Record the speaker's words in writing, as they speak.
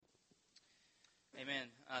Amen.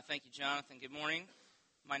 Thank you, Jonathan. Good morning.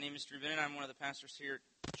 My name is Drew Bennett. I'm one of the pastors here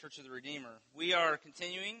at Church of the Redeemer. We are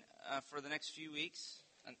continuing for the next few weeks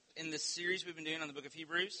in this series we've been doing on the book of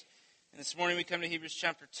Hebrews. And this morning we come to Hebrews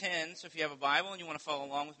chapter 10. So if you have a Bible and you want to follow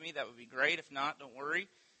along with me, that would be great. If not, don't worry.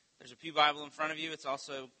 There's a pew Bible in front of you. It's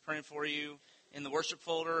also printed for you in the worship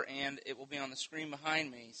folder, and it will be on the screen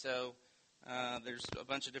behind me. So there's a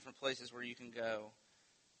bunch of different places where you can go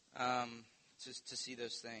to see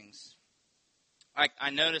those things. I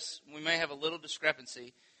notice we may have a little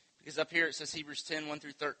discrepancy because up here it says Hebrews 10, 1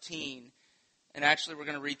 through 13, and actually we're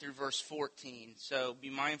going to read through verse 14. So be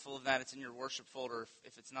mindful of that. It's in your worship folder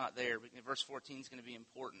if it's not there. Verse 14 is going to be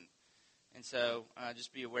important, and so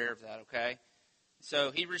just be aware of that, okay?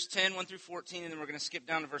 So Hebrews 10, 1 through 14, and then we're going to skip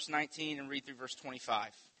down to verse 19 and read through verse 25.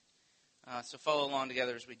 So follow along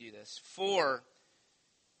together as we do this. For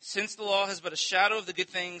since the law has but a shadow of the good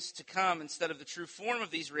things to come instead of the true form of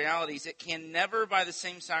these realities, it can never, by the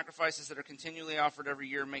same sacrifices that are continually offered every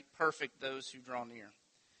year, make perfect those who draw near.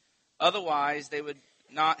 Otherwise, they would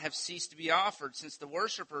not have ceased to be offered, since the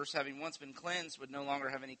worshippers, having once been cleansed, would no longer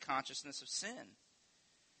have any consciousness of sin.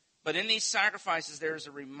 But in these sacrifices there is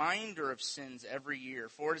a reminder of sins every year,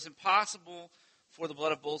 for it is impossible for the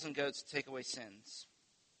blood of bulls and goats to take away sins.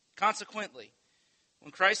 Consequently, when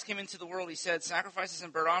Christ came into the world, he said, "Sacrifices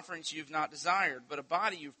and burnt offerings you have not desired, but a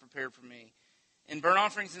body you have prepared for me. In burnt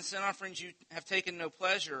offerings and sin offerings you have taken no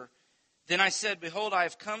pleasure. Then I said, Behold, I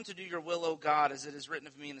have come to do your will, O God, as it is written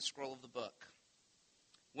of me in the scroll of the book."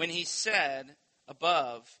 When he said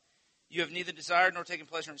above, "You have neither desired nor taken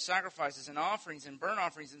pleasure in sacrifices and offerings and burnt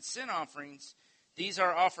offerings and sin offerings, these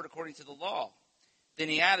are offered according to the law." Then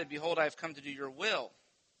he added, "Behold, I have come to do your will."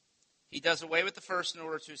 He does away with the first in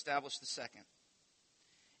order to establish the second.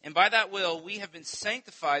 And by that will, we have been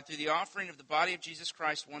sanctified through the offering of the body of Jesus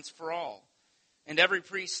Christ once for all. And every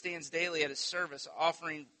priest stands daily at his service,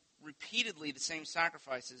 offering repeatedly the same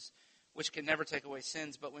sacrifices, which can never take away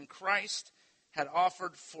sins. But when Christ had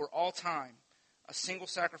offered for all time a single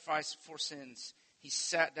sacrifice for sins, he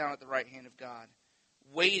sat down at the right hand of God,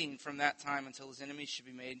 waiting from that time until his enemies should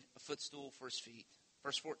be made a footstool for his feet.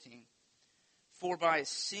 Verse 14. For by a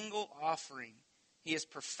single offering he has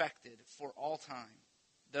perfected for all time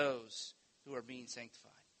those who are being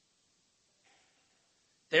sanctified.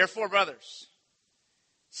 Therefore, brothers,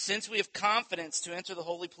 since we have confidence to enter the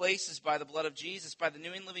holy places by the blood of Jesus, by the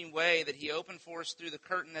new and living way that he opened for us through the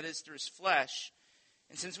curtain that is through his flesh,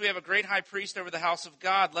 and since we have a great high priest over the house of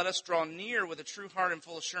God, let us draw near with a true heart and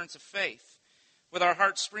full assurance of faith, with our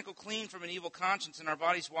hearts sprinkled clean from an evil conscience and our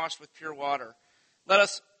bodies washed with pure water. Let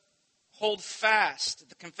us hold fast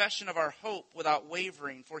the confession of our hope without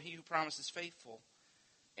wavering, for he who promises faithful.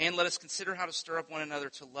 And let us consider how to stir up one another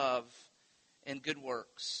to love and good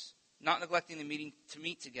works, not neglecting the meeting to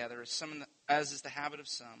meet together as is the habit of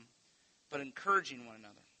some, but encouraging one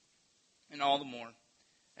another, and all the more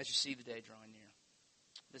as you see the day drawing near.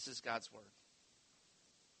 This is God's word.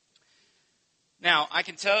 Now, I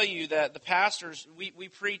can tell you that the pastors, we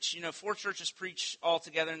preach, 4 churches preach all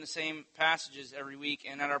together in the same passages every week,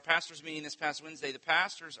 and at our pastors' meeting this past Wednesday, the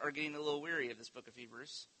pastors are getting a little weary of this book of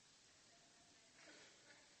Hebrews.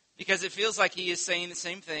 Because it feels like he is saying the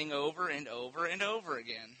same thing over and over and over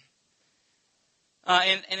again.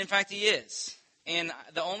 And in fact, he is. And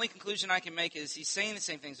the only conclusion I can make is he's saying the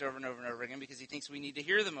same things over and over and over again because he thinks we need to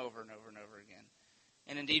hear them over and over and over again.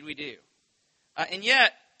 And indeed we do. And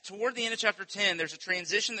yet, toward the end of chapter 10, there's a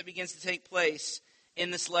transition that begins to take place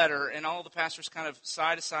in this letter, and all the pastors kind of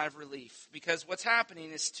sigh a sigh of relief. Because what's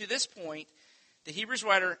happening is, to this point, the Hebrews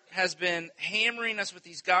writer has been hammering us with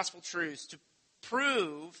these gospel truths to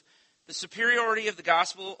prove the superiority of the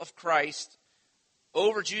gospel of Christ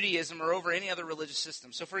over Judaism or over any other religious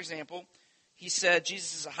system. So, for example, he said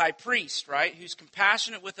Jesus is a high priest, right, who's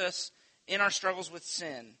compassionate with us in our struggles with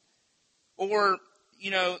sin. Or,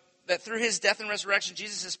 that through his death and resurrection,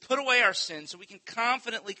 Jesus has put away our sins so we can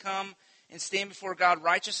confidently come and stand before God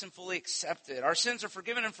righteous and fully accepted. Our sins are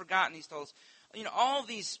forgiven and forgotten, he's told us. All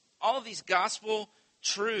of these gospel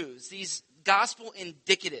truths, these gospel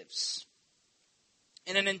indicatives.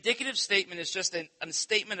 And an indicative statement is just a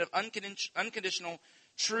statement of unconditional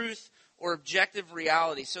truth or objective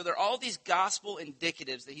reality. So there are all these gospel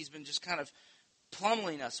indicatives that he's been just kind of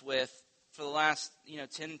pummeling us with for the last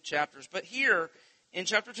 10 chapters. But here, in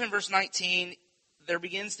chapter 10, verse 19, there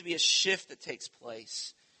begins to be a shift that takes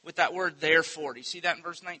place with that word therefore. Do you see that in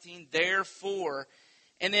verse 19? Therefore.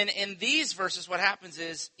 And then in these verses, what happens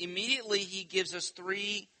is immediately he gives us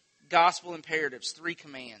 3 gospel imperatives, 3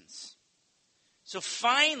 commands. So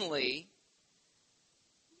finally,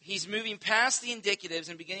 he's moving past the indicatives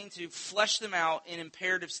and beginning to flesh them out in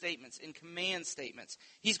imperative statements, in command statements.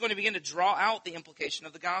 He's going to begin to draw out the implication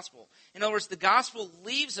of the gospel. In other words, the gospel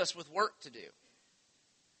leaves us with work to do.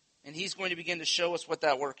 And he's going to begin to show us what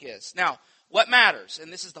that work is. Now, what matters,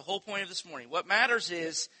 and this is the whole point of this morning, what matters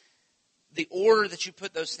is the order that you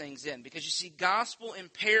put those things in. Because you see, gospel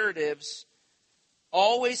imperatives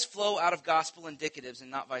always flow out of gospel indicatives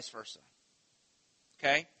and not vice versa.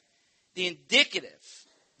 Okay? The indicative,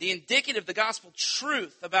 the gospel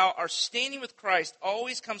truth about our standing with Christ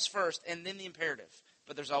always comes first and then the imperative.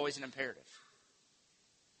 But there's always an imperative.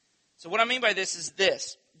 So what I mean by this is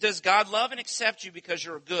this. Does God love and accept you because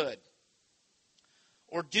you're good?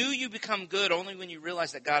 Or do you become good only when you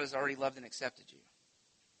realize that God has already loved and accepted you?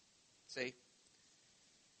 See?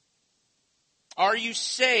 Are you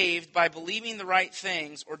saved by believing the right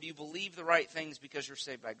things, or do you believe the right things because you're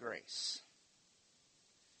saved by grace?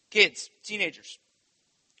 Kids, teenagers,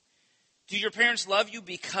 do your parents love you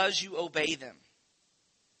because you obey them?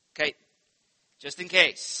 Okay, just in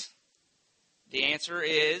case. The answer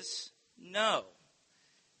is no.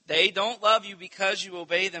 They don't love you because you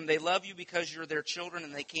obey them. They love you because you're their children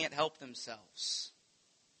and they can't help themselves.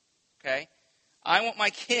 Okay? I don't want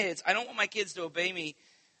my kids to obey me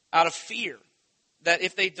out of fear that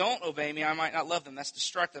if they don't obey me, I might not love them. That's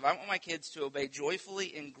destructive. I want my kids to obey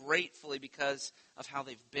joyfully and gratefully because of how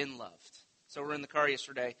they've been loved. So we're in the car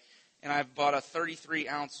yesterday, and I bought a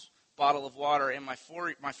 33-ounce bottle of water, and my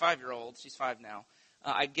 5-year-old, she's 5 now,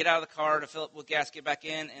 I get out of the car to fill up with gas, get back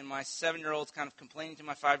in, and my 7-year-old's kind of complaining to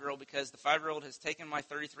my 5-year-old because the 5-year-old has taken my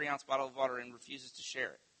 33-ounce bottle of water and refuses to share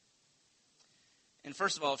it. And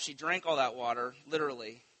first of all, if she drank all that water,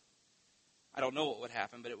 literally, I don't know what would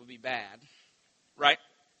happen, but it would be bad, right?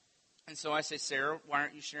 And so I say, Sarah, why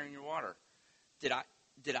aren't you sharing your water?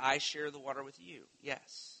 Did I share the water with you?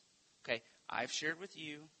 Yes. Okay, I've shared with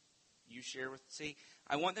you. You share with, see,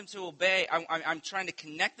 I want them to obey. I'm trying to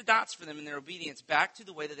connect the dots for them in their obedience back to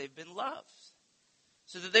the way that they've been loved.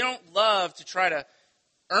 So that they don't love to try to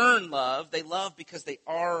earn love. They love because they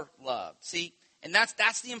are loved. See, and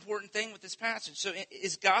that's the important thing with this passage. So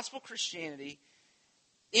is gospel Christianity,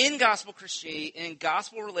 in gospel Christianity, and in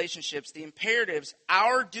gospel relationships, the imperatives,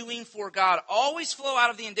 our doing for God, always flow out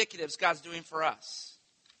of the indicatives God's doing for us.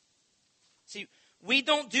 See, we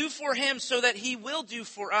don't do for him so that he will do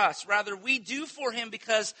for us. Rather, we do for him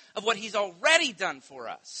because of what he's already done for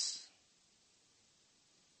us.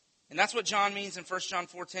 And that's what John means in 1 John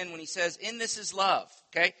 4:10 when he says, in this is love.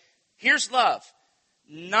 Okay? Here's love.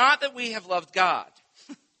 Not that we have loved God,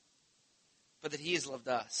 but that he has loved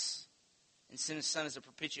us and sent his son as a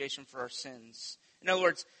propitiation for our sins. In other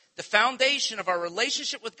words, the foundation of our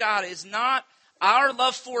relationship with God is not our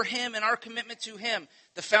love for him and our commitment to him.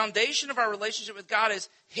 The foundation of our relationship with God is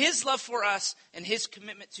his love for us and his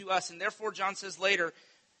commitment to us. And therefore, John says later,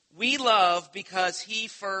 we love because he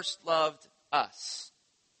first loved us.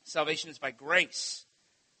 Salvation is by grace.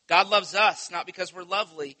 God loves us not because we're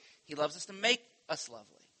lovely. He loves us to make us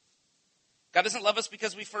lovely. God doesn't love us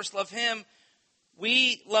because we first love him.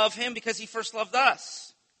 We love him because he first loved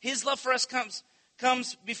us. His love for us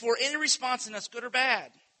comes before any response in us, good or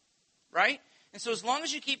bad. Right? And so as long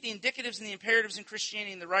as you keep the indicatives and the imperatives in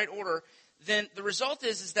Christianity in the right order, then the result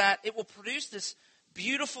is that it will produce this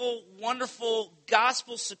beautiful, wonderful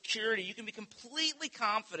gospel security. You can be completely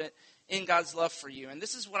confident in God's love for you. And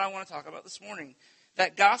this is what I want to talk about this morning.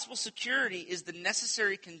 That gospel security is the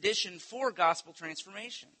necessary condition for gospel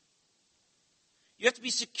transformation. You have to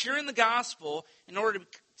be secure in the gospel in order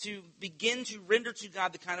to begin to render to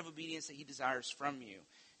God the kind of obedience that he desires from you.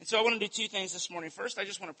 And so I want to do two things this morning. First, I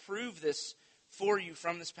just want to prove this for you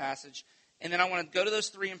from this passage. And then I want to go to those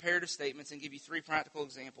 3 imperative statements and give you 3 practical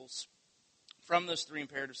examples from those 3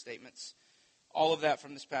 imperative statements. All of that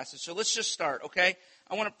from this passage. So let's just start, okay?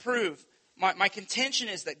 I want to prove, my contention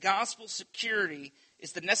is that gospel security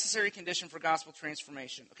is the necessary condition for gospel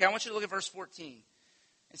transformation. Okay, I want you to look at verse 14.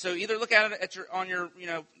 And so either look at it on your,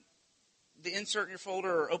 the insert in your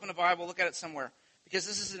folder, or open a Bible, look at it somewhere. Because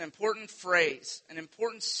this is an important phrase, an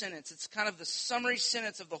important sentence. It's kind of the summary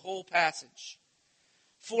sentence of the whole passage.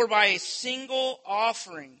 For by a single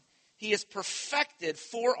offering, he has perfected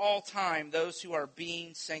for all time those who are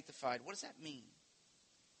being sanctified. What does that mean?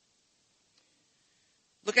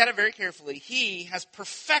 Look at it very carefully. He has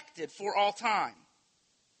perfected for all time.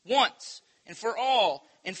 Once and for all.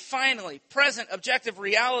 And finally, present, objective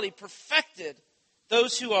reality, perfected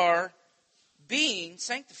those who are being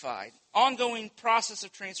sanctified. Ongoing process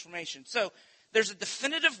of transformation. So there's a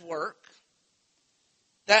definitive work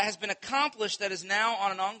that has been accomplished that is now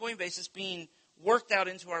on an ongoing basis being worked out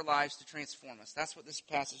into our lives to transform us. That's what this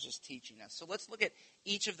passage is teaching us. So let's look at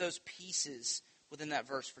each of those pieces within that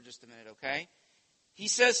verse for just a minute, okay? He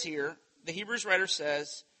says here, the Hebrews writer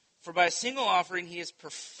says, "For by a single offering he has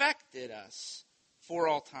perfected us for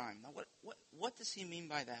all time." Now, what does he mean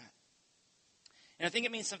by that? And I think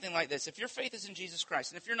it means something like this. If your faith is in Jesus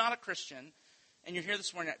Christ, and if you're not a Christian, and you're here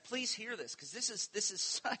this morning, please hear this, because this is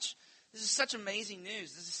such amazing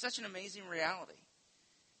news. This is such an amazing reality.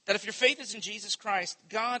 That if your faith is in Jesus Christ,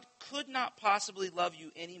 God could not possibly love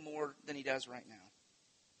you any more than he does right now.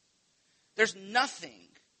 There's nothing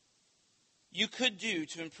you could do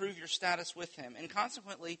to improve your status with him. And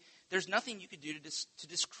consequently, there's nothing you could do to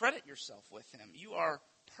discredit yourself with him. You are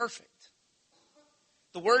perfect.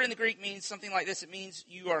 The word in the Greek means something like this. It means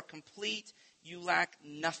you are complete. You lack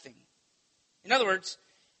nothing. In other words,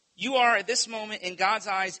 you are at this moment in God's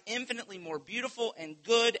eyes infinitely more beautiful and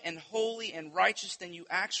good and holy and righteous than you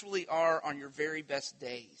actually are on your very best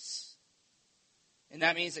days. And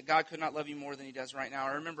that means that God could not love you more than he does right now.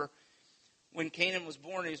 I remember when Canaan was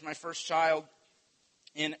born, he was my first child,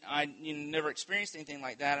 and I never experienced anything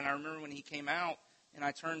like that. And I remember when he came out, and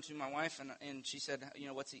I turned to my wife, and she said,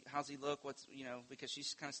 how's he look? Because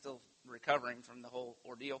she's kind of still recovering from the whole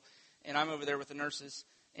ordeal. And I'm over there with the nurses,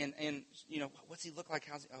 and what's he look like?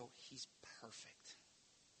 He's perfect.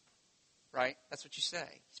 Right? That's what you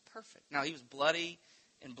say. He's perfect. Now, he was bloody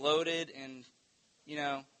and bloated and,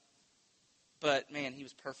 but man, he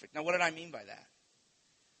was perfect. Now, what did I mean by that?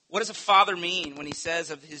 What does a father mean when he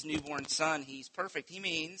says of his newborn son, he's perfect? He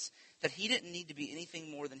means that he didn't need to be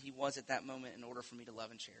anything more than he was at that moment in order for me to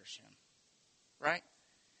love and cherish him. Right?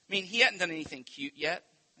 I mean, he hadn't done anything cute yet.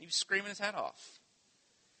 He was screaming his head off.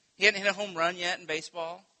 He hadn't hit a home run yet in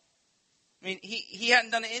baseball. I mean, he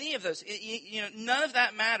hadn't done any of those. None of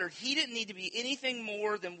that mattered. He didn't need to be anything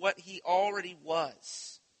more than what he already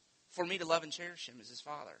was for me to love and cherish him as his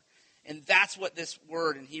father. And that's what this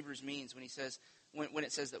word in Hebrews means when he says, when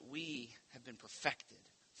it says that we have been perfected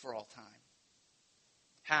for all time.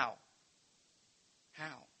 How?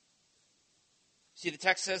 See, the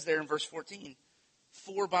text says there in verse 14,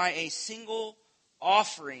 "For by a single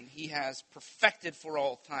offering he has perfected for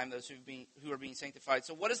all time those who are being sanctified."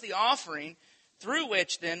 So what is the offering through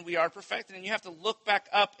which then we are perfected? And you have to look back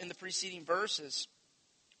up in the preceding verses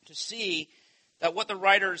to see that what the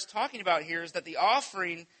writer is talking about here is that the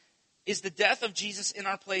offering is the death of Jesus in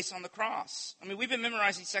our place on the cross. I mean, we've been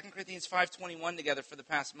memorizing 2 Corinthians 5:21 together for the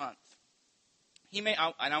past month. And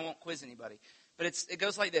I won't quiz anybody, but it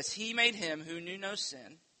goes like this. "He made him who knew no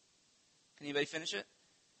sin." Can anybody finish it?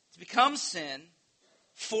 "To become sin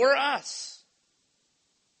for us."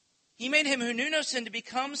 He made him who knew no sin to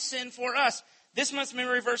become sin for us. This month's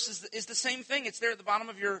memory verse is the same thing. It's there at the bottom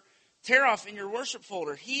of your tear-off in your worship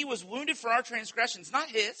folder. He was wounded for our transgressions, not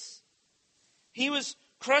his. He was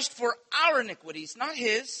crushed for our iniquities, not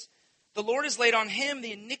his. The Lord has laid on him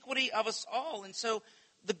the iniquity of us all. And so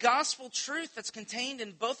the gospel truth that's contained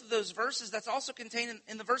in both of those verses, that's also contained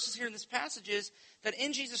in the verses here in this passage, is that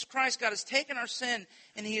in Jesus Christ, God has taken our sin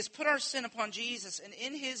and he has put our sin upon Jesus. And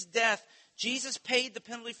in his death, Jesus paid the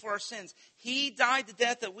penalty for our sins. He died the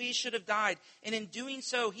death that we should have died. And in doing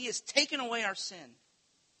so, he has taken away our sin.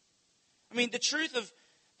 I mean, the truth of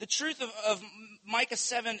Micah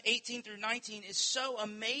 7:18 through 19 is so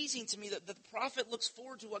amazing to me that the prophet looks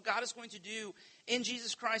forward to what God is going to do in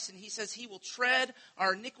Jesus Christ. And he says he will tread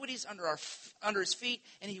our iniquities under his feet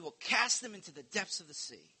and he will cast them into the depths of the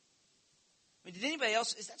sea. I mean, did anybody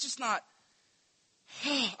else, is that just not,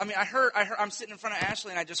 I mean, I'm sitting in front of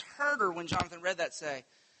Ashley and I just heard her when Jonathan read that say,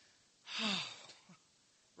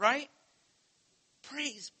 right?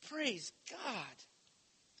 Praise God.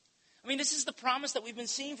 I mean, this is the promise that we've been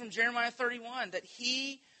seeing from Jeremiah 31, that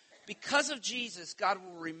because of Jesus, God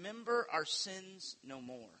will remember our sins no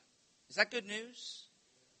more. Is that good news?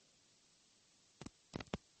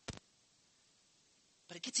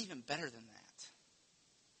 But it gets even better than that.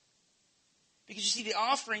 Because you see, the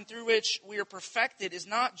offering through which we are perfected is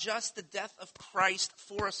not just the death of Christ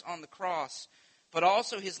for us on the cross, but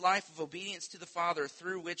also his life of obedience to the Father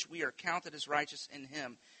through which we are counted as righteous in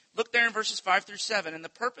him. Look there in verses 5 through 7. And the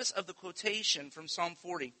purpose of the quotation from Psalm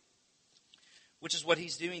 40, which is what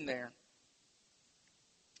he's doing there,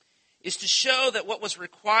 is to show that what was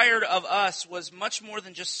required of us was much more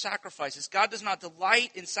than just sacrifices. God does not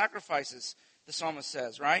delight in sacrifices, the psalmist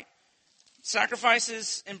says, right?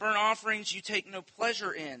 Sacrifices and burnt offerings you take no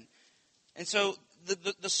pleasure in. And so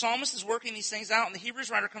the psalmist is working these things out, and the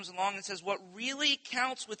Hebrews writer comes along and says what really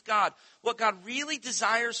counts with God, what God really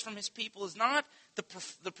desires from his people is not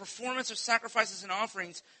the performance of sacrifices and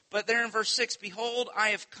offerings, but there in verse 6, "Behold, I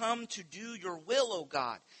have come to do your will, O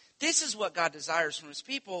God." This is what God desires from his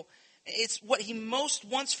people. It's what he most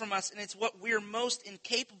wants from us, and it's what we're most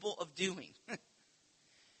incapable of doing.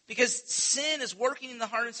 Because sin is working in the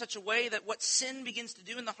heart in such a way that what sin begins to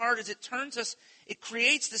do in the heart is it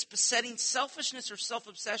creates this besetting selfishness or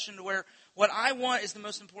self-obsession to where what I want is the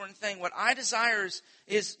most important thing. What I desire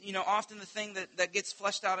is often the thing that gets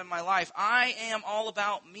fleshed out in my life. I am all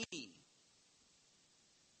about me,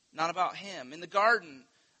 not about him. In the Garden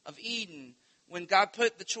of Eden, when God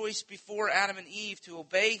put the choice before Adam and Eve to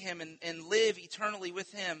obey him and live eternally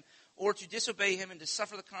with him, or to disobey him and to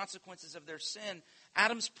suffer the consequences of their sin,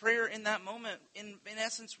 Adam's prayer in that moment, in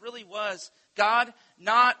essence, really was, God,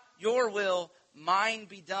 not your will, mine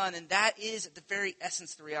be done. And that is, at the very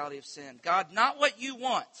essence, the reality of sin. God, not what you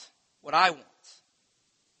want, what I want.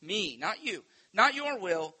 Me, not you. Not your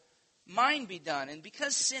will, mine be done. And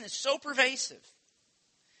because sin is so pervasive,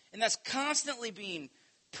 and that's constantly being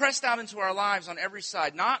pressed out into our lives on every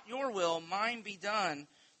side, not your will, mine be done,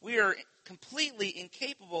 we are completely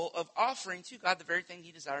incapable of offering to God the very thing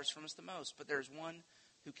he desires from us the most. But there's one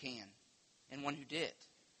who can, and one who did.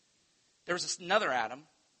 There was another Adam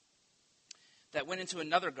that went into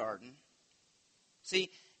another garden. See,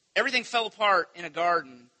 everything fell apart in a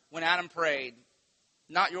garden when Adam prayed,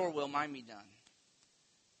 not your will, mine be done.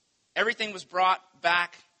 Everything was brought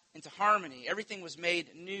back into harmony. Everything was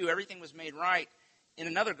made new. Everything was made right in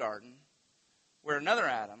another garden where another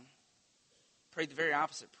Adam prayed the very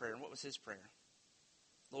opposite prayer. And what was his prayer?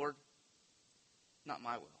 Lord, not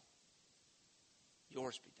my will,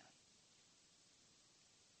 yours be done.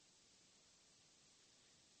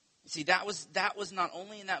 You see, that was not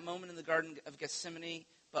only in that moment in the Garden of Gethsemane,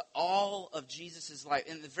 but all of Jesus' life.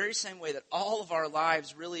 In the very same way that all of our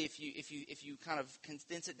lives, really, if you kind of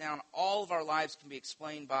condense it down, all of our lives can be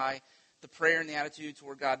explained by the prayer and the attitude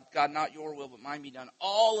toward God. God, not your will, but mine be done.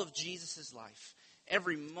 All of Jesus' life.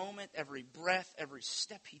 Every moment, every breath, every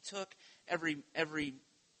step he took, every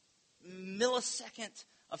millisecond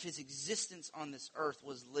of his existence on this earth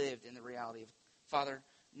was lived in the reality of, Father,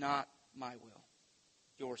 not my will,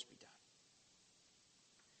 yours be done.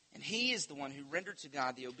 And he is the one who rendered to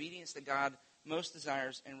God the obedience that God most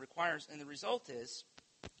desires and requires. And the result is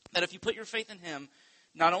that if you put your faith in him,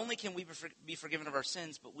 not only can we be forgiven of our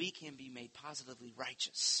sins, but we can be made positively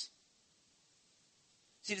righteous.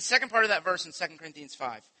 See, the second part of that verse in 2 Corinthians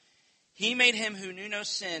 5. He made him who knew no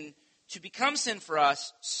sin to become sin for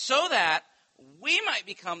us so that we might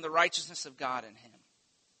become the righteousness of God in him.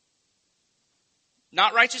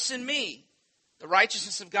 Not righteous in me, the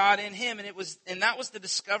righteousness of God in him. And that was the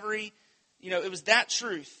discovery, it was that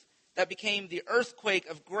truth that became the earthquake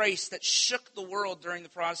of grace that shook the world during the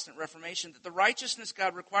Protestant Reformation. That the righteousness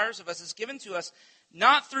God requires of us is given to us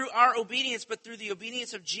not through our obedience, but through the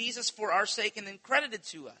obedience of Jesus for our sake and then credited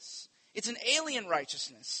to us. It's an alien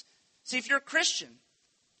righteousness. See, if you're a Christian,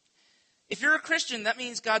 that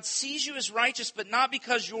means God sees you as righteous, but not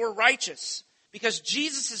because you're righteous. Because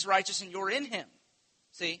Jesus is righteous and you're in him.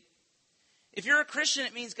 See? If you're a Christian,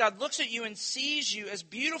 it means God looks at you and sees you as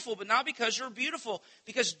beautiful, but not because you're beautiful.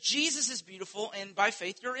 Because Jesus is beautiful and by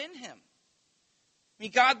faith you're in him. I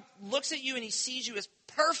mean, God looks at you and he sees you as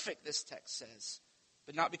perfect, this text says.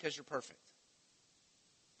 But not because you're perfect.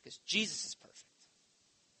 Because Jesus is perfect.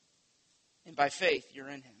 And by faith, you're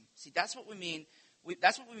in him. See, that's what we mean.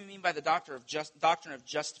 That's what we mean by the doctrine of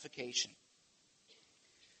justification.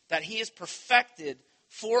 That he is perfected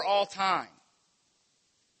for all time.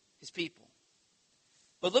 His people.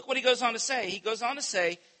 But look what he goes on to say. He goes on to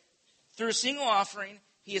say, through a single offering,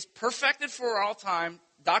 he is perfected for all time.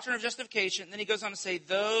 Doctrine of justification. And then he goes on to say,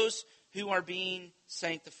 those who are being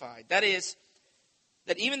sanctified. That is,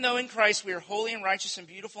 that even though in Christ we are holy and righteous and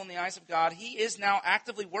beautiful in the eyes of God, he is now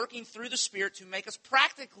actively working through the Spirit to make us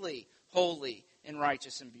practically holy and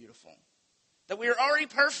righteous and beautiful. That we are already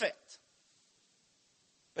perfect,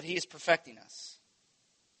 but he is perfecting us.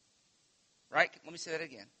 Right? Let me say that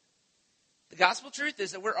again. The gospel truth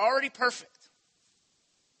is that we're already perfect,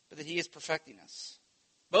 but that he is perfecting us.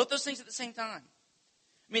 Both those things at the same time.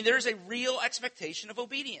 I mean, there is a real expectation of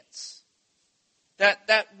obedience.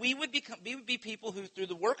 That we would be people who, through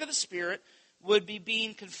the work of the Spirit, would be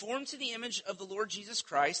being conformed to the image of the Lord Jesus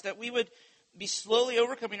Christ. That we would be slowly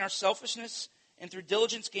overcoming our selfishness and through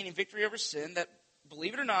diligence gaining victory over sin. That,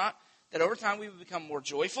 believe it or not, that over time we would become more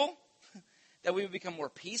joyful. That we would become more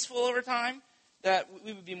peaceful over time. That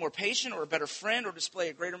we would be more patient or a better friend or display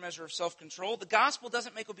a greater measure of self-control. The gospel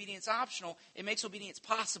doesn't make obedience optional. It makes obedience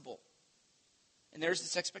possible. And there's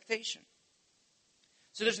this expectation.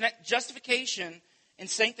 So there's justification and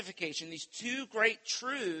sanctification, these two great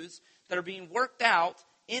truths that are being worked out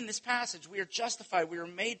in this passage. We are justified. We are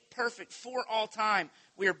made perfect for all time.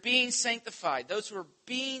 We are being sanctified. Those who are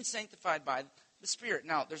being sanctified by the Spirit.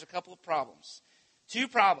 Now, there's a couple of problems. Two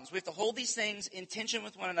problems. We have to hold these things in tension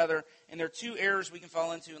with one another, and there are two errors we can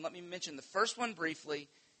fall into. And let me mention the first one briefly,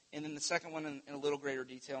 and then the second one in a little greater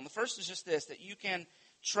detail. And the first is just this, that you can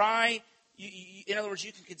try, in other words,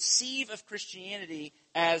 you can conceive of Christianity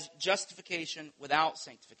as justification without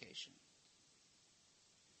sanctification.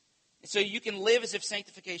 And so you can live as if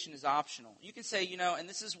sanctification is optional. You can say, and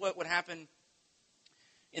this is what would happen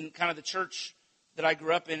in kind of the church that I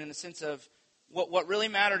grew up in the sense of, what really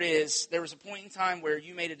mattered is there was a point in time where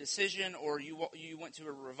you made a decision, or you went to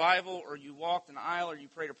a revival, or you walked an aisle, or you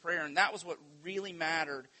prayed a prayer, and that was what really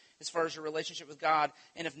mattered as far as your relationship with God.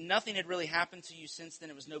 And if nothing had really happened to you since then,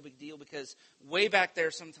 it was no big deal, because way back there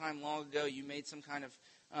sometime long ago, you made some kind of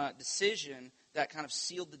decision that kind of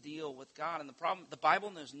sealed the deal with God. And the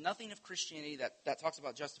Bible knows nothing of Christianity that talks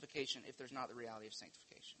about justification if there's not the reality of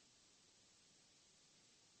sanctification.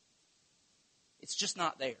 It's just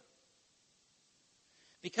not there.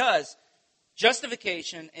 Because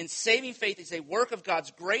justification and saving faith is a work of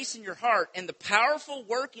God's grace in your heart, and the powerful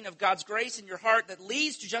working of God's grace in your heart that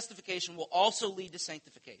leads to justification will also lead to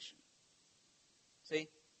sanctification. See?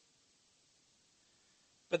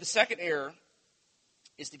 But the second error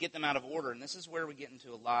is to get them out of order, and this is where we get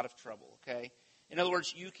into a lot of trouble, okay? In other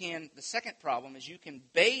words, the second problem is you can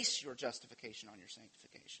base your justification on your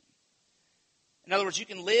sanctification. In other words, you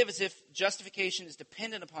can live as if justification is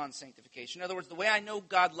dependent upon sanctification. In other words, the way I know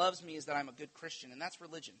God loves me is that I'm a good Christian, and that's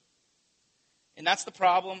religion. And that's the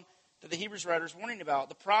problem that the Hebrews writer is warning about.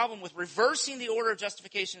 The problem with reversing the order of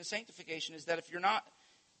justification and sanctification is that if you're not,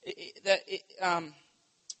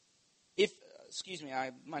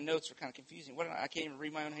 my notes are kind of confusing. I can't even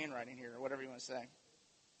read my own handwriting here, or whatever you want to say.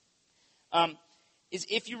 Is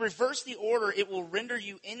if you reverse the order, it will render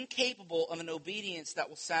you incapable of an obedience that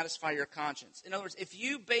will satisfy your conscience. In other words, if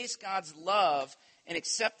you base God's love and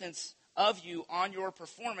acceptance of you on your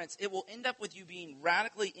performance, it will end up with you being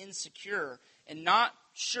radically insecure and not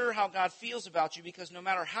sure how God feels about you, because no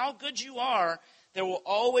matter how good you are, there will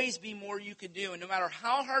always be more you could do. And no matter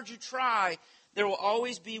how hard you try, there will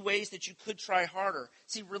always be ways that you could try harder.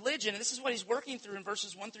 See, religion, and this is what he's working through in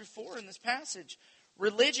verses 1 through 4 in this passage.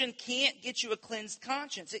 Religion can't get you a cleansed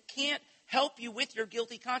conscience. It can't help you with your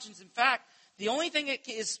guilty conscience. In fact, the only thing it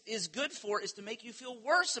is good for is to make you feel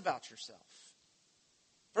worse about yourself.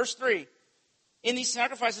 Verse 3, in these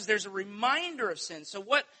sacrifices, there's a reminder of sin. So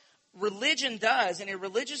what religion does in a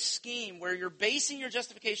religious scheme where you're basing your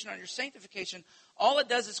justification on your sanctification, all it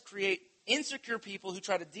does is create insecure people who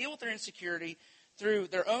try to deal with their insecurity through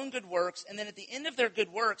their own good works, and then at the end of their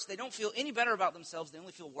good works, they don't feel any better about themselves, they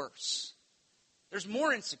only feel worse. There's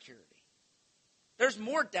more insecurity. There's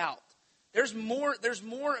more doubt. There's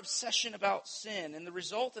more obsession about sin. And the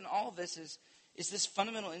result in all of this is this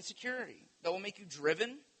fundamental insecurity that will make you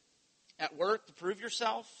driven at work to prove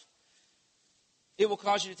yourself. It will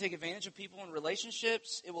cause you to take advantage of people in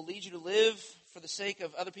relationships. It will lead you to live for the sake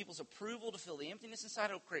of other people's approval, to fill the emptiness inside.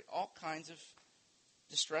 It will create all kinds of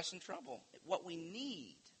distress and trouble. What we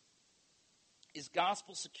need is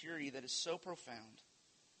gospel security that is so profound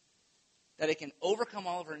that it can overcome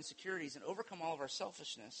all of our insecurities and overcome all of our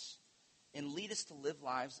selfishness and lead us to live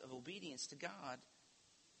lives of obedience to God.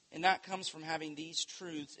 And that comes from having these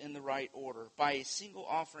truths in the right order. By a single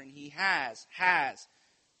offering, he has,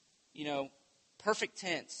 perfect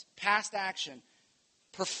tense, past action,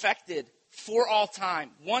 perfected for all time,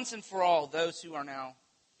 once and for all, those who are now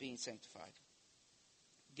being sanctified.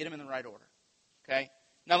 Get them in the right order, okay?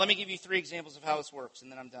 Now let me give you 3 examples of how this works,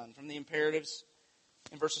 and then I'm done. From the imperatives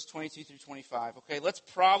in verses 22 through 25. Okay, let's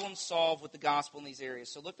problem solve with the gospel in these areas.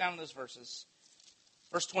 So look down in those verses.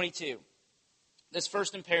 Verse 22, this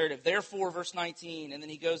first imperative. Therefore, verse 19, and then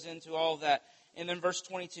he goes into all of that. And then verse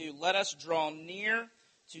 22, let us draw near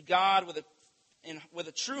to God with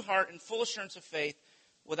a true heart and full assurance of faith,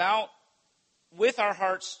 with our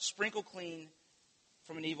hearts sprinkled clean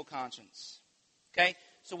from an evil conscience. Okay?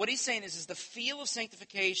 So what he's saying is the feel of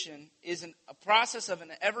sanctification is a process of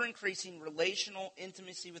an ever-increasing relational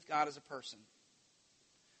intimacy with God as a person.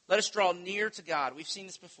 Let us draw near to God. We've seen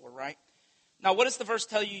this before, right? Now, what does the verse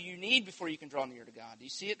tell you need before you can draw near to God? Do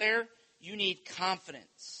you see it there? You need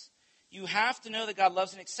confidence. You have to know that God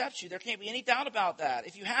loves and accepts you. There can't be any doubt about that.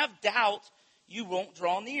 If you have doubt, you won't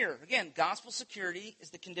draw near. Again, gospel security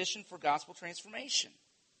is the condition for gospel transformation.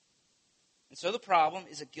 And so the problem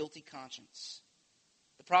is a guilty conscience.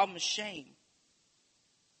 The problem is shame.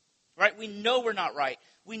 Right? We know we're not right.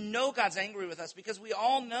 We know God's angry with us because we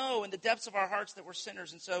all know in the depths of our hearts that we're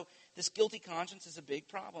sinners. And so this guilty conscience is a big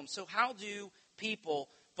problem. So how do people,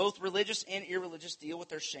 both religious and irreligious, deal with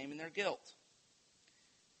their shame and their guilt.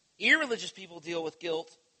 Irreligious people deal with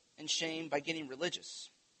guilt and shame by getting religious.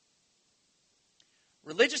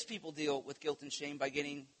 Religious people deal with guilt and shame by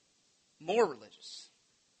getting more religious.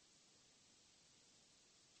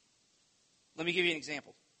 Let me give you an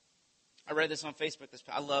example. I read this on Facebook.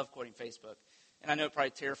 I love quoting Facebook. And I know it probably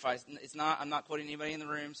terrifies. I'm not quoting anybody in the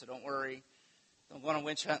room, so don't worry. Don't go on a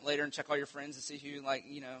witch hunt later and check all your friends and see who,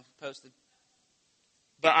 posted.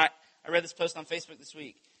 But I read this post on Facebook this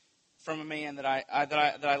week from a man that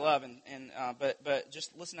I love, but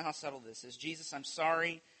just listen to how subtle this is. Jesus, I'm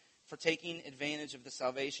sorry for taking advantage of the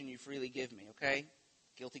salvation you freely give me, okay?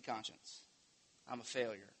 Guilty conscience. I'm a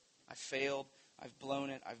failure. I failed. I've blown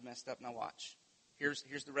it. I've messed up. Now watch. Here's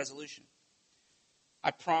the resolution. I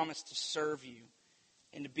promise to serve you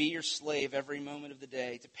and to be your slave every moment of the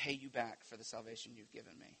day to pay you back for the salvation you've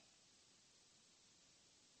given me.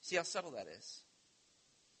 See how subtle that is?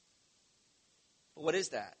 But what is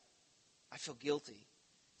that? I feel guilty.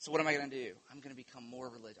 So what am I going to do? I'm going to become more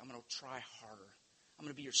religious. I'm going to try harder. I'm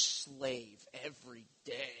going to be your slave every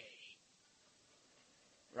day.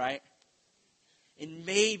 Right? And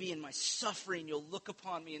maybe in my suffering, you'll look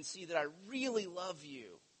upon me and see that I really love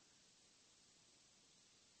you.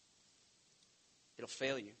 It'll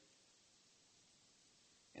fail you.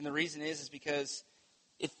 And the reason is because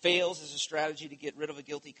it fails as a strategy to get rid of a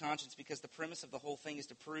guilty conscience, because the premise of the whole thing is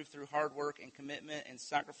to prove through hard work and commitment and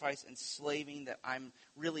sacrifice and slaving that I'm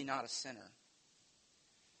really not a sinner.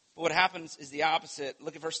 But what happens is the opposite.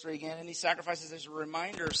 Look at verse 3 again. And these sacrifices as a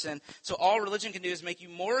reminder of sin. So all religion can do is make you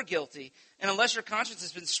more guilty. And unless your conscience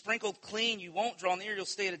has been sprinkled clean, you won't draw near. You'll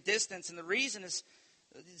stay at a distance. And the reason is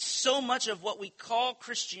so much of what we call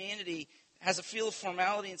Christianity has a feel of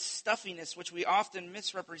formality and stuffiness, which we often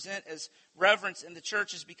misrepresent as reverence in the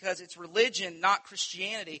church, is because it's religion, not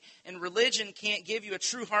Christianity. And religion can't give you a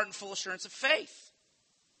true heart and full assurance of faith.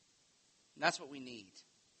 And that's what we need.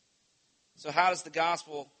 So how does the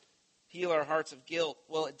gospel heal our hearts of guilt?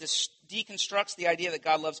 Well, it deconstructs the idea that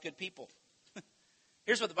God loves good people.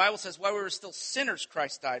 Here's what the Bible says. While we were still sinners,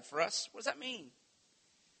 Christ died for us. What does that mean?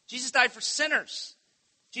 Jesus died for sinners.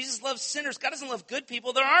 Jesus loves sinners. God doesn't love good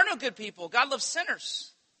people. There are no good people. God loves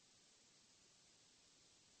sinners.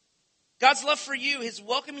 God's love for you, his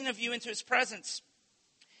welcoming of you into his presence,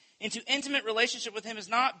 into intimate relationship with him, is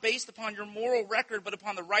not based upon your moral record, but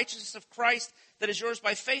upon the righteousness of Christ that is yours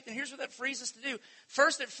by faith. And here's what that frees us to do.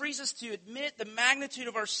 First, it frees us to admit the magnitude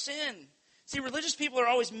of our sin. See, religious people are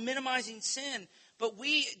always minimizing sin, but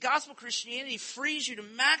gospel Christianity frees you to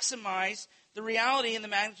maximize the reality and the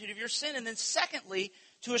magnitude of your sin. And then secondly,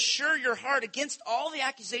 to assure your heart against all the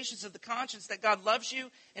accusations of the conscience that God loves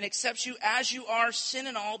you and accepts you as you are, sin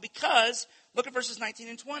and all, because, look at verses 19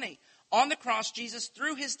 and 20. On the cross, Jesus,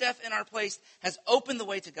 through his death in our place, has opened the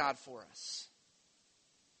way to God for us.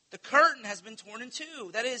 The curtain has been torn in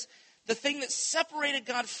two. That is, the thing that separated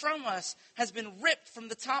God from us has been ripped from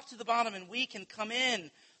the top to the bottom, and we can come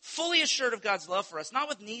in fully assured of God's love for us, not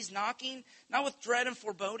with knees knocking, not with dread and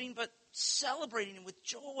foreboding, but celebrating him with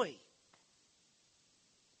joy.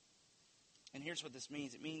 And here's what this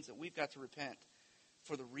means. It means that we've got to repent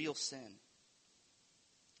for the real sin.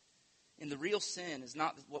 And the real sin is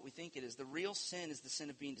not what we think it is. The real sin is the sin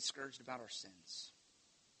of being discouraged about our sins.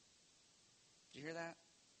 Did you hear that?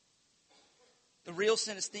 The real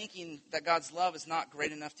sin is thinking that God's love is not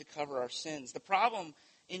great enough to cover our sins. The problem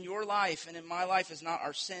in your life and in my life is not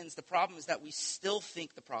our sins. The problem is that we still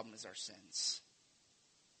think the problem is our sins.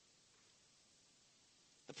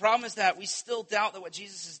 The problem is that we still doubt that what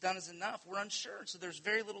Jesus has done is enough. We're unsure, so there's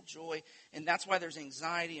very little joy, and that's why there's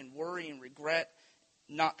anxiety and worry and regret,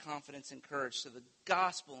 not confidence and courage. So the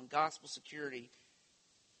gospel and gospel security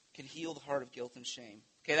can heal the heart of guilt and shame.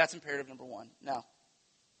 Okay, that's imperative number one. Now,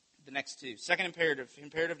 the next two. Second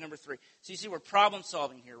imperative number 3. So you see, we're problem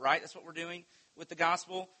solving here, right? That's what we're doing with the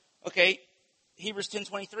gospel. Okay, Hebrews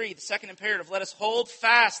 10:23, the second imperative, let us hold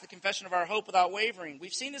fast the confession of our hope without wavering.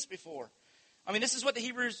 We've seen this before. I mean, this is what the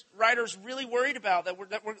Hebrews writers really worried about,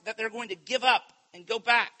 that they're going to give up and go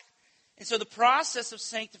back. And so the process of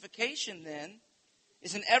sanctification then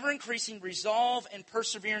is an ever-increasing resolve and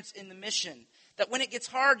perseverance in the mission. That when it gets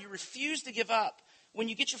hard, you refuse to give up. When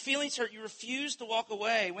you get your feelings hurt, you refuse to walk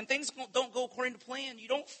away. When things don't go according to plan, you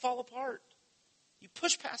don't fall apart. You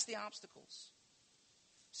push past the obstacles.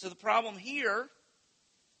 So the problem here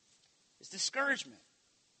is discouragement.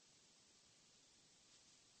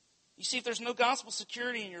 You see, if there's no gospel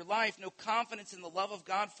security in your life, no confidence in the love of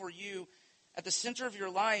God for you at the center of your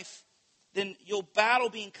life, then you'll battle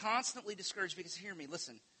being constantly discouraged. Because hear me,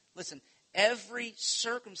 listen. Every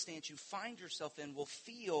circumstance you find yourself in will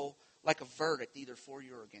feel like a verdict either for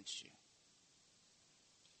you or against you.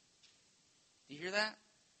 Do you hear that?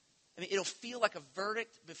 I mean, it'll feel like a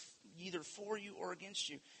verdict either for you or against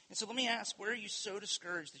you. And so let me ask, where are you so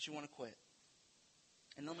discouraged that you want to quit?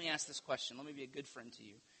 And let me ask this question. Let me be a good friend to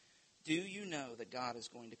you. Do you know that God is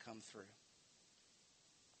going to come through?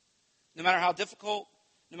 No matter how difficult,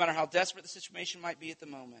 no matter how desperate the situation might be at the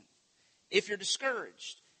moment. If you're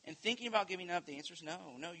discouraged and thinking about giving up, the answer is no.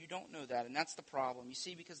 No, you don't know that. And that's the problem. You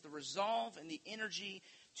see, because the resolve and the energy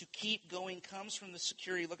to keep going comes from the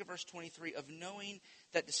security, look at verse 23, of knowing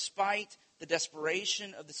that despite the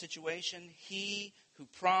desperation of the situation, he who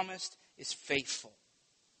promised is faithful.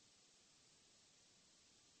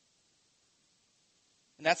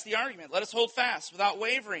 And that's the argument. Let us hold fast without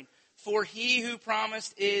wavering, for he who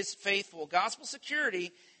promised is faithful. Gospel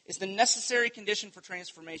security is the necessary condition for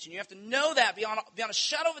transformation. You have to know that beyond a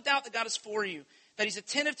shadow of a doubt that God is for you, that he's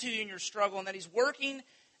attentive to you in your struggle, and that he's working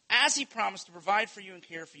as he promised to provide for you and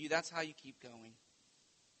care for you. That's how you keep going.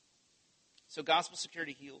 So gospel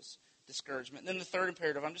security heals discouragement. And then the third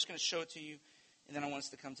imperative, I'm just going to show it to you, and then I want us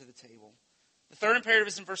to come to the table. The third imperative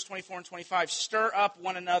is in verse 24 and 25. Stir up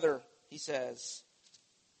one another, he says.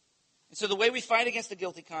 And so the way we fight against a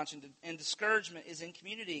guilty conscience and discouragement is in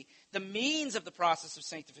community. The means of the process of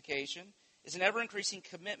sanctification is an ever-increasing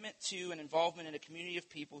commitment to and involvement in a community of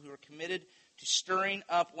people who are committed to stirring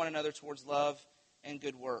up one another towards love and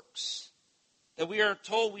good works. That we are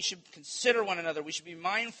told we should consider one another. We should be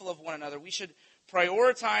mindful of one another. We should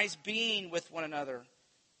prioritize being with one another.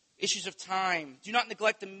 Issues of time. Do not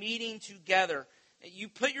neglect the meeting together. You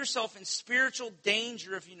put yourself in spiritual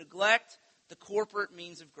danger if you neglect the corporate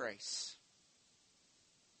means of grace.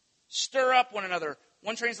 Stir up one another.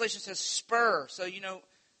 One translation says spur. So,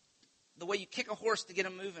 the way you kick a horse to get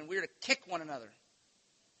him moving, we're to kick one another.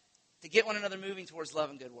 To get one another moving towards love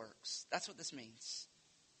and good works. That's what this means.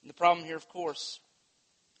 And the problem here, of course,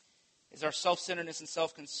 is our self-centeredness and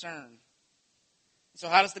self-concern. So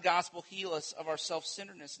how does the gospel heal us of our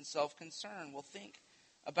self-centeredness and self-concern? Well, think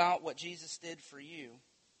about what Jesus did for you.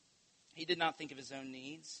 He did not think of his own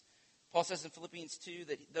needs. Paul says in Philippians 2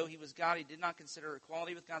 that though he was God, he did not consider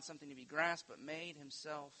equality with God something to be grasped, but made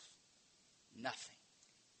himself nothing.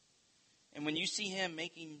 And when you see him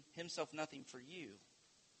making himself nothing for you,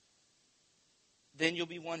 then you'll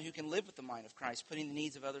be one who can live with the mind of Christ, putting the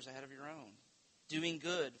needs of others ahead of your own, doing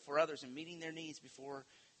good for others and meeting their needs before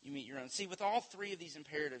you meet your own. See, with all three of these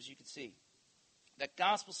imperatives, you can see that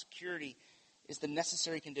gospel security is the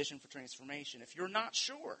necessary condition for transformation. If you're not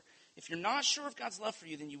sure of God's love for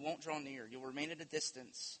you, then you won't draw near. You'll remain at a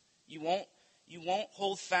distance. You won't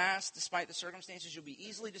hold fast despite the circumstances. You'll be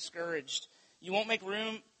easily discouraged. You won't make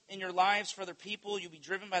room in your lives for other people. You'll be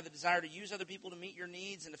driven by the desire to use other people to meet your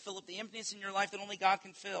needs and to fill up the emptiness in your life that only God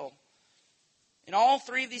can fill. In all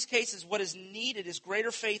three of these cases, what is needed is greater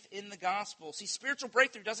faith in the gospel. See, spiritual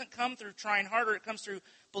breakthrough doesn't come through trying harder. It comes through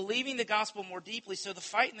believing the gospel more deeply. So the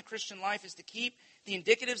fight in the Christian life is to keep the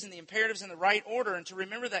indicatives and the imperatives in the right order and to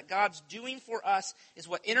remember that God's doing for us is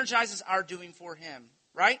what energizes our doing for him.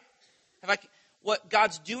 Right? What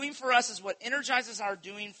God's doing for us is what energizes our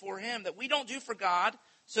doing for him. That we don't do for God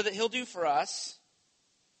so that he'll do for us.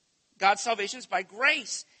 God's salvation is by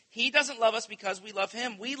grace. He doesn't love us because we love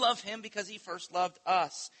him. We love him because he first loved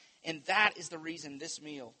us. And that is the reason this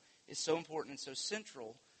meal is so important and so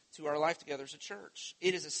central to our life together as a church.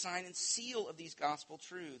 It is a sign and seal of these gospel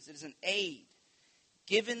truths. It is an aid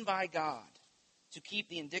given by God to keep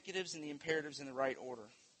the indicatives and the imperatives in the right order.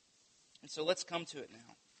 And so let's come to it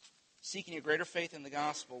now. Seeking a greater faith in the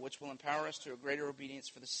gospel, which will empower us to a greater obedience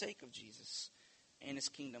for the sake of Jesus and his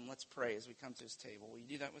kingdom. Let's pray as we come to his table. Will you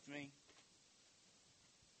do that with me?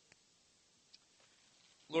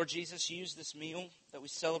 Lord Jesus, use this meal that we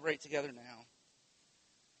celebrate together now.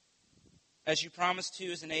 As you promised to,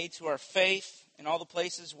 as an aid to our faith in all the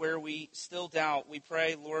places where we still doubt, we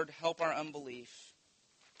pray, Lord, help our unbelief.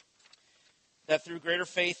 That through greater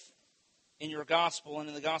faith in your gospel and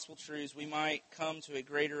in the gospel truths, we might come to a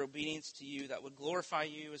greater obedience to you that would glorify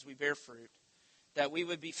you as we bear fruit. That we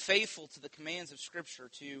would be faithful to the commands of Scripture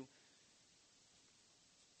to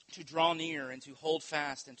draw near and to hold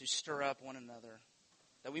fast and to stir up one another.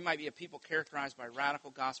 That we might be a people characterized by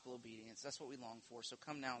radical gospel obedience. That's what we long for. So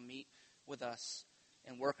come now and meet with us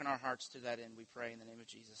and work in our hearts to that end, we pray in the name of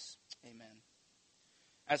Jesus. Amen.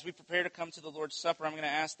 As we prepare to come to the Lord's Supper, I'm going to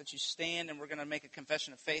ask that you stand and we're going to make a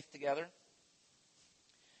confession of faith together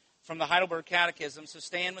from the Heidelberg Catechism. So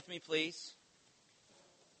stand with me, please.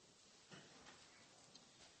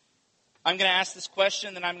 I'm going to ask this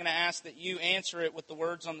question, then I'm going to ask that you answer it with the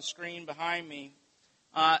words on the screen behind me.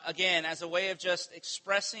 Again, as a way of just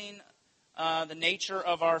expressing the nature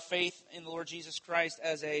of our faith in the Lord Jesus Christ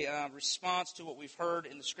as a response to what we've heard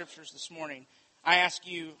in the Scriptures this morning. I ask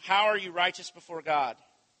you, how are you righteous before God?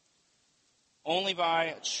 Only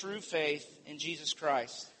by true faith in Jesus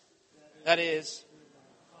Christ. That is,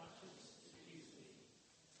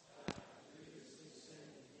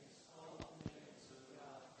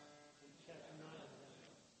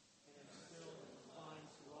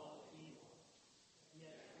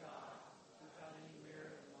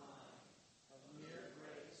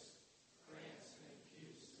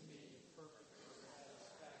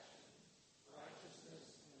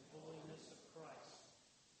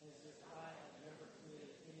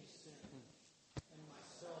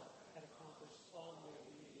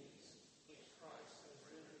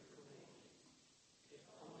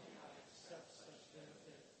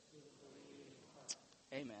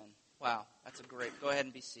 amen. Wow, that's a great. Go ahead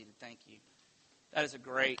and be seated. Thank you. That is a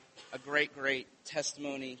great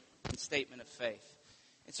testimony and statement of faith.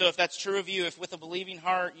 And so if that's true of you, if with a believing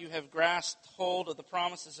heart you have grasped hold of the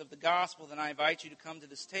promises of the gospel, then I invite you to come to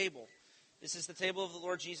this table. This is the table of the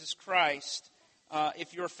Lord Jesus Christ.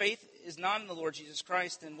 If your faith is not in the Lord Jesus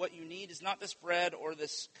Christ, then what you need is not this bread or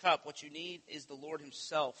this cup. What you need is the Lord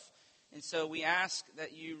himself. And so we ask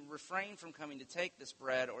that you refrain from coming to take this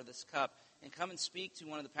bread or this cup and come and speak to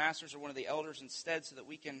one of the pastors or one of the elders instead, so that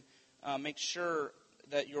we can make sure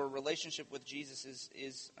that your relationship with Jesus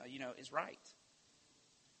is right.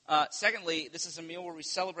 Secondly, this is a meal where we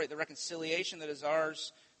celebrate the reconciliation that is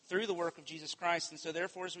ours through the work of Jesus Christ. And so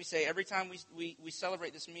therefore, as we say, every time we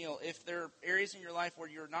celebrate this meal, if there are areas in your life where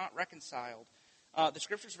you're not reconciled, the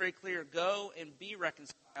Scripture is very clear. Go and be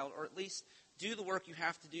reconciled, or at least do the work you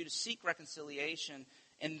have to do to seek reconciliation,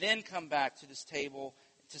 and then come back to this table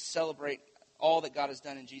to celebrate all that God has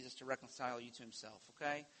done in Jesus to reconcile you to himself,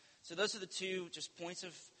 okay? So those are the two just points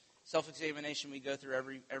of self-examination we go through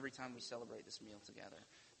every time we celebrate this meal together.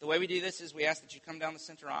 The way we do this is we ask that you come down the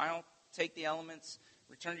center aisle, take the elements,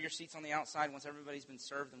 return to your seats on the outside. Once everybody's been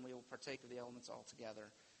served, then we will partake of the elements all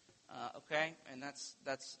together. Okay? And that's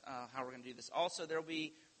how we're going to do this. Also, there will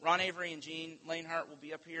be Ron Avery and Jean Lanehart will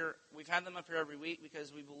be up here. We've had them up here every week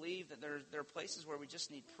because we believe that there are places where we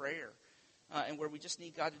just need prayer. And where we just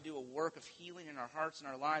need God to do a work of healing in our hearts and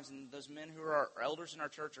our lives. And those men who are our elders in our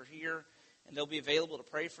church are here, and they'll be available to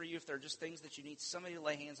pray for you. If there are just things that you need somebody to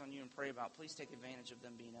lay hands on you and pray about, please take advantage of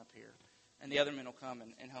them being up here. And the other men will come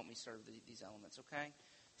and help me serve these elements, okay?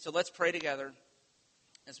 So let's pray together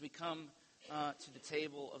as we come to the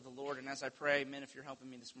table of the Lord. And as I pray, men, if you're helping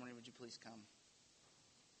me this morning, would you please come?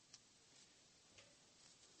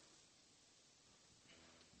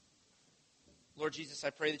 Lord Jesus, I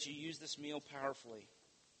pray that you use this meal powerfully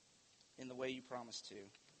in the way you promised to,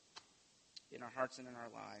 in our hearts and in our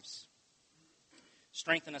lives.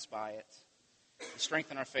 Strengthen us by it.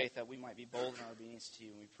 Strengthen our faith that we might be bold in our obedience to you.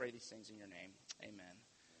 And we pray these things in your name. Amen.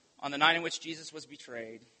 On the night in which Jesus was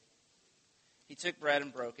betrayed, he took bread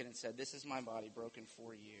and broke it and said, "This is my body broken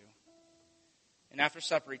for you." And after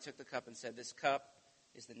supper, he took the cup and said, "This cup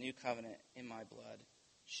is the new covenant in my blood,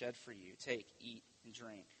 shed for you. Take, eat, and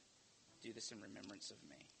drink. Do this in remembrance of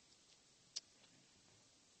me."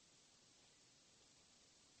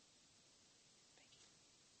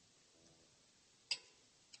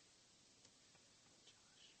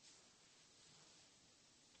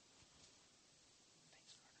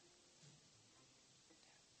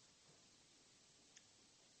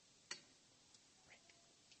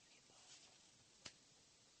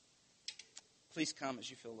 Please come as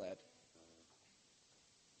you feel led.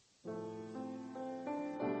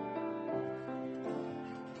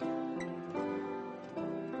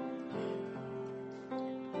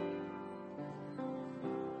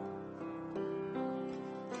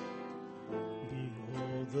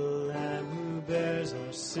 Behold the Lamb who bears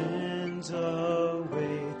our sins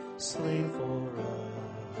away, slain for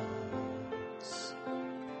us.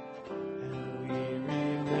 And we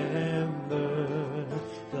remember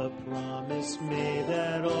the promise made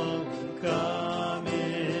that all who come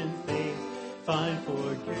in faith find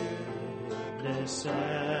forgiveness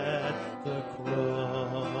at the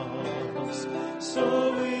cross.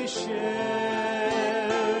 So we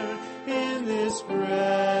share in this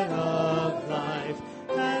bread of life,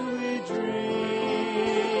 and we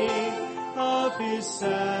drink of his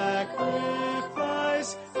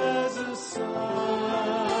sacrifice as a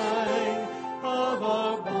sign of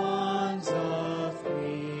our bonds of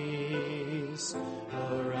peace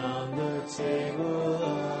around the table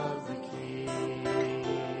of the King.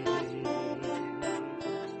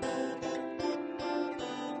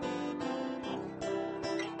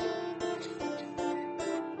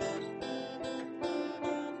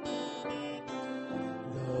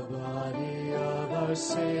 The body our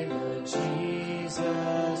Savior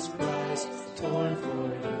Jesus Christ, torn for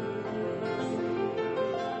you.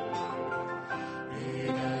 Read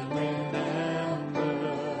and remember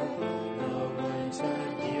the wounds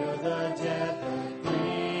that heal, the death that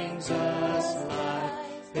brings us life,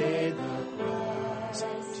 paid the price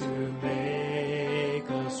to make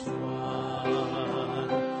us one.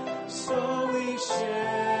 So we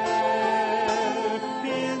share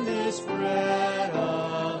in this bread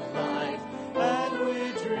of life, and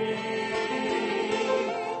we drink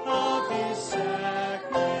of His sacrifice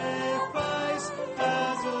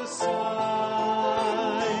as a sign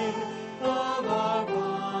of our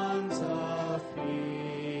bonds of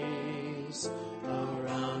peace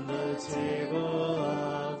around the table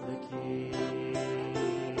of the King.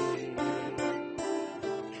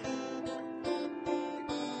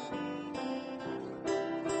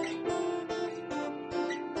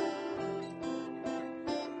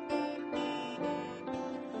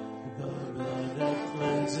 The blood that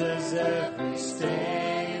cleanses every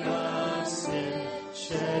stain of sin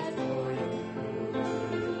shed for you.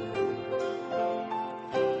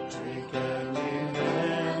 Drink and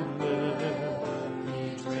remember, He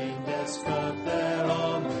drained Death's cup that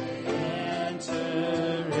all may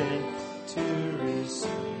enter in to receive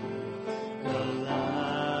the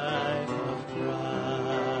life of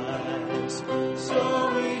Christ. So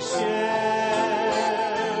we share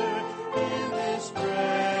in this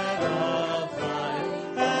bread of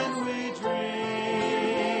life, and we drink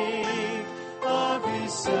of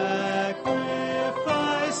His sacrifice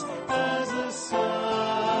as a sign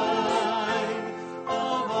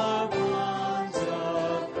of our bonds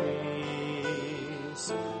of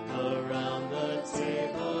peace around the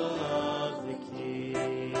table of the King.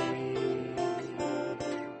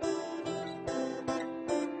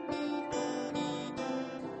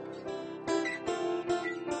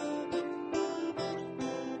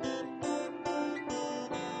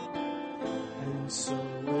 And so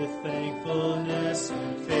with thankfulness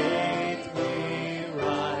and faith we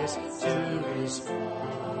rise to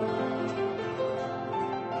respond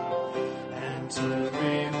and to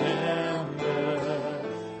remember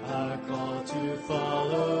our call to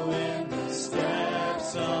follow in the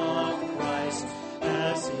steps of Christ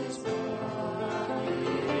as His body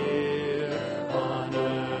here on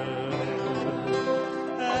earth.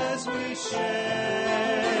 As we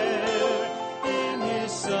share in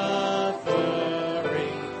His suffering,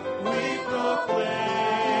 we proclaim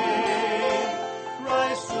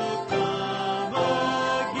Christ will come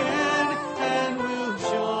again, and we'll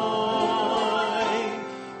join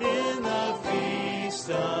in the feast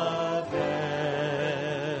of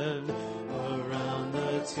heaven around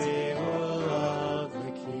the table of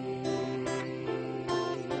the King.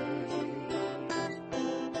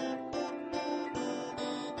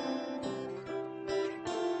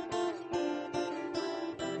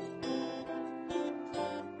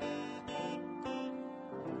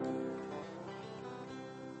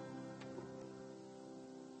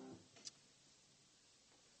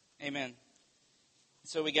 Amen.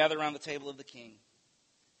 So we gather around the table of the King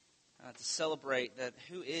to celebrate that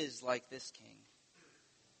who is like this King,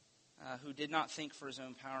 who did not think for His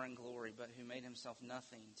own power and glory, but who made Himself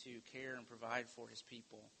nothing to care and provide for His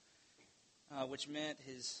people, which meant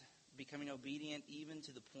His becoming obedient even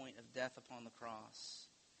to the point of death upon the cross.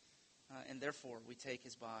 And therefore, we take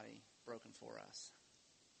His body broken for us.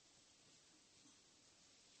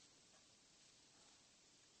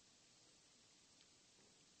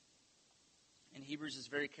 And Hebrews is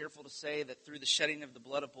very careful to say that through the shedding of the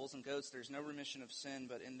blood of bulls and goats, there's no remission of sin,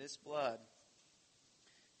 but in this blood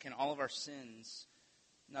can all of our sins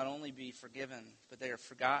not only be forgiven, but they are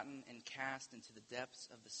forgotten and cast into the depths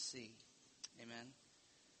of the sea. Amen?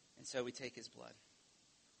 And so we take His blood.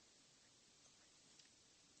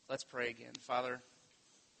 Let's pray again. Father,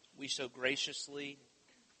 we so gratefully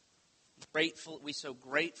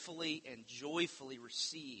and joyfully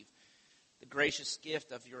receive the gracious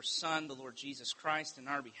gift of your Son, the Lord Jesus Christ, in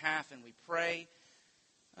our behalf. And we pray,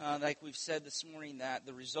 like we've said this morning, that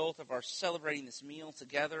the result of our celebrating this meal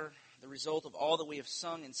together, the result of all that we have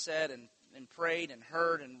sung and said and prayed and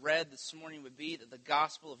heard and read this morning would be that the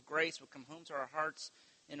gospel of grace would come home to our hearts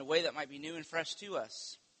in a way that might be new and fresh to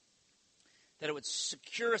us. That it would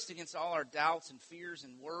secure us against all our doubts and fears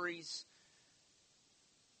and worries,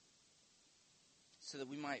 so that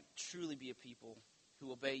we might truly be a people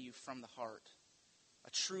who obey you from the heart. A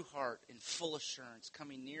true heart in full assurance,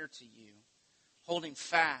 coming near to you, holding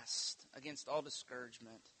fast against all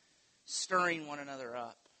discouragement, stirring one another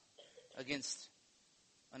up against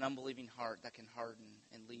an unbelieving heart that can harden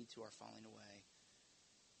and lead to our falling away.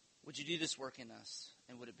 Would you do this work in us,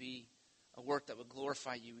 and would it be a work that would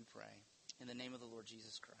glorify you, we pray. In the name of the Lord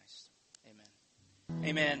Jesus Christ. Amen.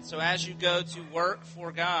 Amen. So as you go to work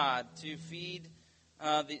for God, to feed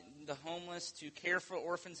the homeless, to care for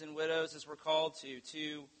orphans and widows, as we're called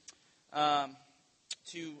to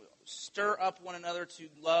stir up one another to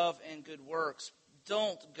love and good works,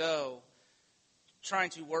 don't go trying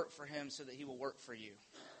to work for him so that he will work for you.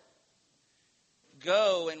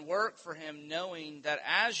 Go and work for him knowing that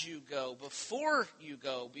as you go, before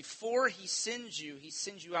he sends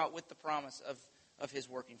you out with the promise of his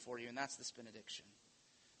working for you, and that's this benediction.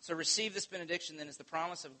 So receive this benediction then as the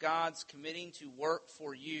promise of God's committing to work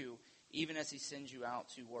for you, even as he sends you out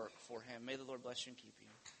to work for him. May the Lord bless you and keep you.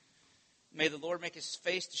 May the Lord make his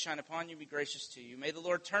face to shine upon you and be gracious to you. May the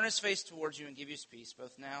Lord turn his face towards you and give you his peace,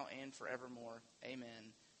 both now and forevermore.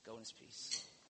 Amen. Go in his peace.